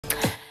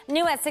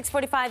New at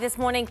 6:45 this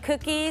morning,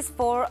 cookies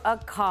for a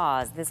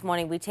cause. This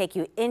morning, we take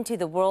you into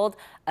the world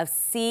of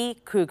C.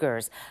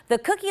 Krugers, the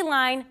cookie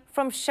line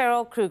from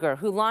Cheryl Kruger,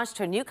 who launched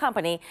her new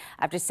company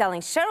after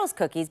selling Cheryl's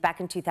cookies back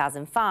in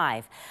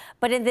 2005.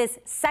 But in this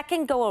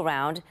second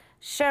go-around,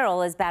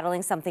 Cheryl is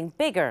battling something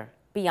bigger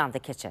beyond the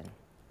kitchen.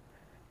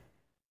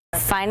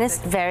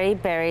 Finest Very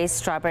Berry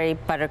Strawberry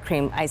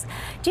Buttercream Ice.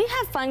 Do you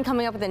have fun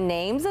coming up with the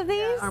names of these?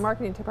 Yeah, our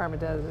marketing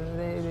department does,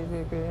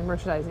 and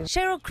merchandising.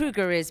 Cheryl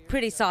Kruger is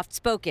pretty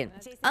soft-spoken,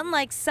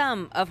 unlike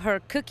some of her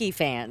cookie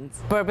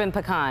fans. Bourbon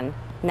pecan,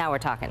 now we're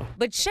talking.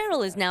 But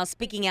Cheryl is now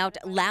speaking out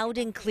loud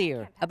and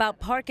clear about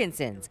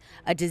Parkinson's,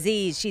 a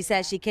disease she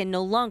says she can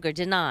no longer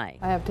deny.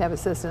 I have to have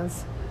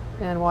assistance,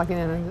 and walking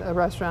in a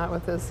restaurant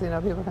with this,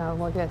 people kind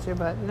of look at you,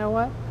 but you know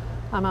what?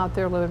 I'm out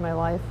there living my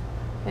life.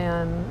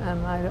 And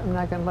I'm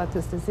not going to let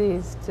this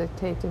disease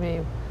dictate to me,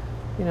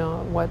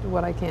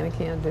 what I can and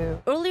can't do.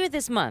 Earlier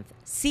this month,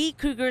 C.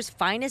 Kruger's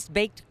Finest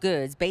Baked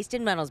Goods, based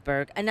in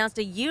Reynoldsburg, announced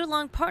a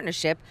year-long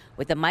partnership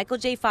with the Michael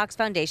J. Fox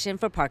Foundation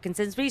for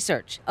Parkinson's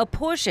Research. A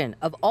portion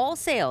of all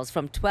sales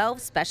from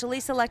 12 specially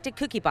selected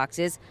cookie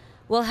boxes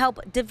will help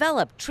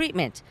develop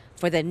treatment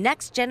for the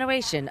next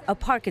generation of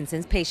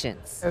Parkinson's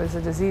patients. As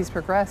the disease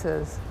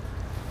progresses,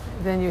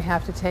 then you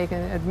have to take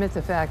and admit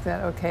the fact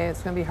that, okay,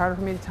 it's going to be harder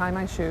for me to tie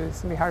my shoes,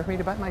 it's going to be harder for me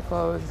to button my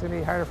clothes, it's going to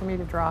be harder for me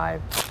to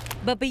drive.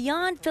 But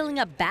beyond filling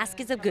up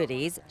baskets of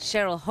goodies,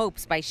 Cheryl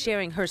hopes by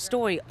sharing her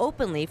story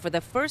openly for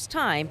the first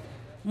time,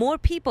 more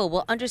people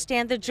will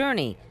understand the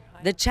journey,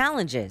 the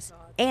challenges,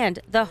 and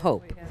the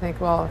hope. I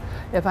think, well,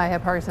 if I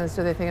have Parkinson's,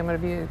 do they think I'm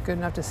going to be good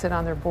enough to sit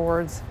on their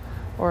boards?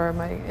 Or am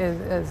I,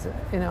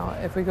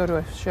 if we go to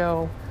a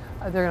show,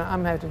 I'm going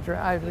to have to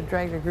I would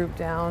drag the group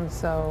down,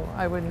 so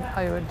I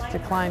would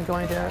decline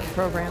going to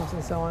programs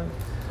and so on.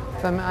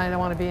 So I don't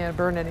want to be a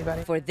burden to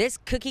anybody. For this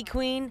cookie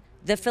queen,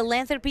 the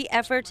philanthropy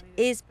effort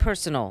is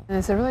personal. And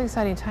it's a really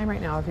exciting time right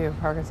now if you have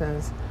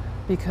Parkinson's,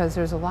 because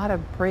there's a lot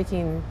of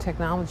breaking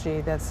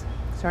technology that's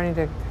starting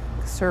to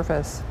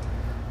surface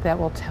that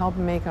will help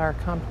make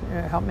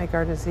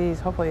our disease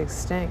hopefully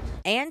extinct.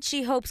 And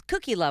she hopes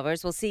cookie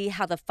lovers will see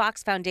how the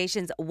Fox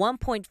Foundation's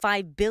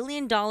 $1.5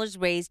 billion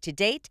raised to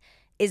date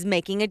is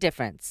making a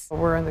difference.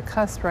 We're on the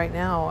cusp right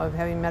now of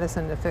having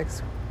medicine to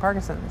fix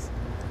Parkinson's,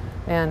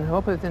 and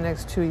hopefully within the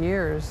next 2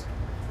 years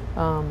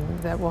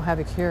that we'll have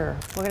a cure.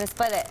 We're gonna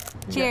split it.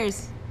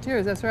 Cheers. Yeah.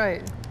 Cheers, that's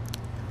right.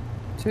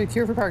 To a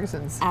cure for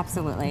Parkinson's.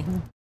 Absolutely.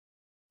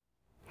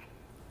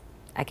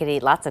 I could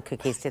eat lots of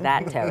cookies to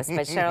that toast,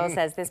 but Cheryl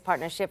says this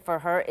partnership for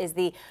her is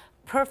the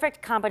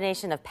perfect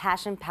combination of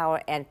passion,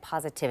 power, and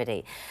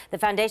positivity. The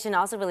foundation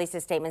also released a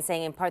statement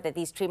saying in part that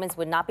these treatments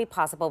would not be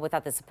possible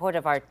without the support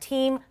of our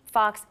Team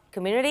Fox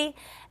community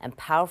and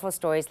powerful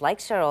stories like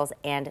Cheryl's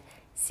and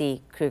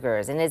C.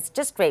 Kruger's. And it's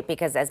just great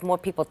because as more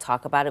people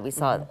talk about it, we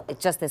saw it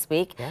just this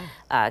week,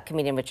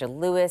 comedian Richard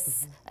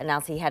Lewis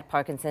announced he had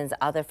Parkinson's,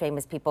 other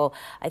famous people.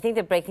 I think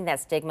they're breaking that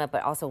stigma,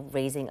 but also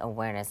raising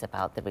awareness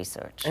about the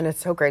research. And it's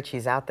so great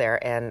she's out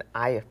there, and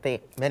I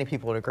think many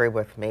people would agree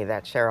with me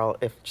that Cheryl,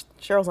 if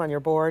Cheryl's on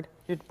your board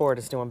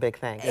is doing big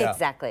things. Yeah,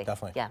 exactly.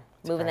 Definitely. Yeah,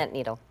 moving that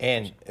needle.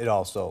 And it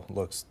also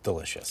looks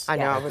delicious. I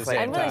know. Yeah. I was like,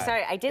 I'm really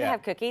sorry. I did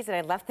have cookies and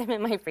I left them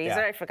in my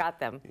freezer. I forgot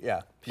them.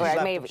 Yeah. Or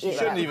I may have She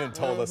shouldn't have even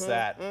told us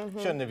that.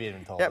 Shouldn't have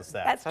even told us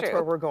that. That's true. That's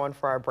where we're going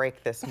for our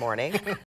break this morning.